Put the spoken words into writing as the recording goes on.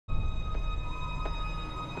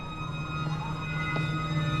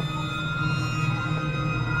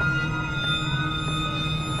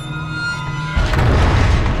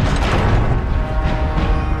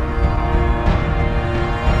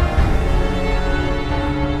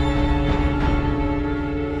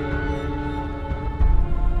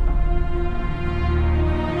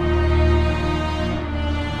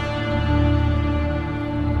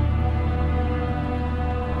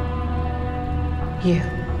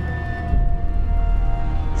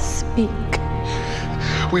Speak.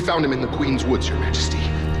 We found him in the Queen's Woods, Your Majesty.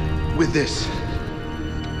 With this.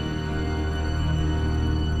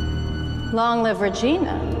 Long live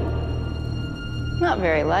Regina. Not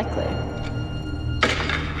very likely.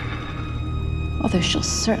 Although she'll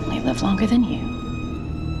certainly live longer than you.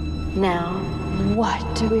 Now, what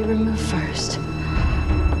do we remove first?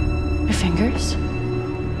 Your fingers?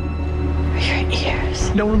 Or your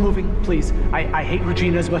ears? No removing, please. I hate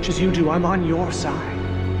Regina as much as you do. I'm on your side.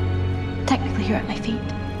 Technically, you're at my feet.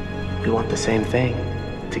 We want the same thing.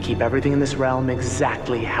 To keep everything in this realm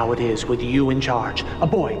exactly how it is, with you in charge. A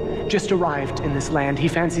boy just arrived in this land. He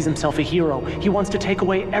fancies himself a hero. He wants to take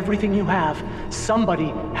away everything you have.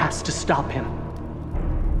 Somebody has to stop him.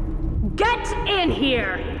 Get in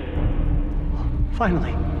here!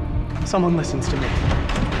 Finally, someone listens to me.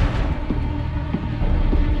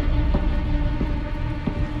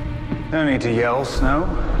 No need to yell, Snow.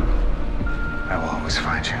 I will always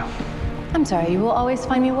find you. I'm sorry, you will always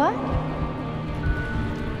find me what?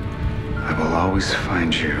 I will always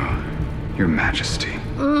find you, Your Majesty.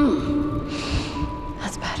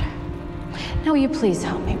 That's better. Now will you please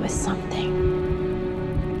help me with something?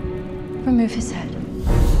 Remove his head.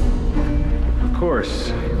 Of course,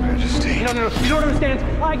 Your Majesty. No, you don't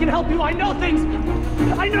understand. I can help you. I know things.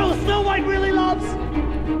 I know Snow White really loves.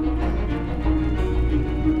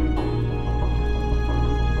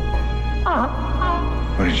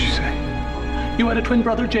 What did you say? You had a twin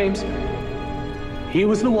brother, James. He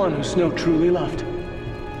was the one who Snow truly loved.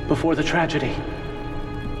 Before the tragedy.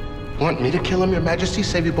 Want me to kill him, Your Majesty?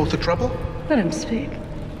 Save you both the trouble? Let him speak.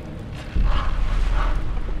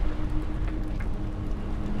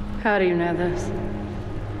 How do you know this?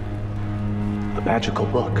 The magical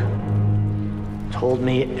book told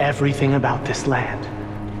me everything about this land.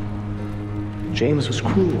 James was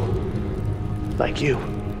cruel, like you.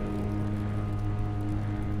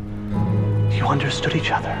 You understood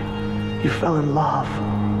each other. You fell in love.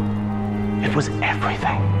 It was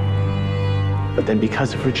everything. But then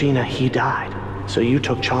because of Regina, he died. So you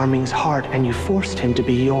took Charming's heart and you forced him to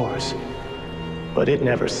be yours. But it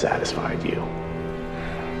never satisfied you.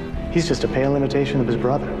 He's just a pale imitation of his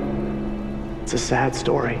brother. It's a sad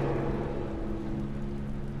story.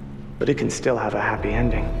 But it can still have a happy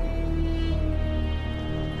ending.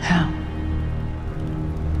 How?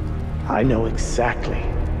 I know exactly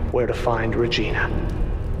where to find Regina.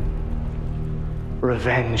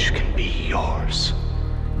 Revenge can be yours.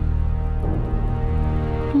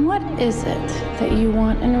 What is it that you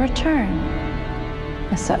want in return,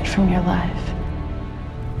 aside from your life?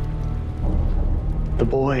 The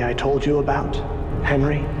boy I told you about,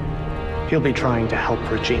 Henry, he'll be trying to help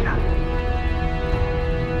Regina.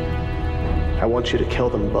 I want you to kill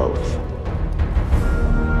them both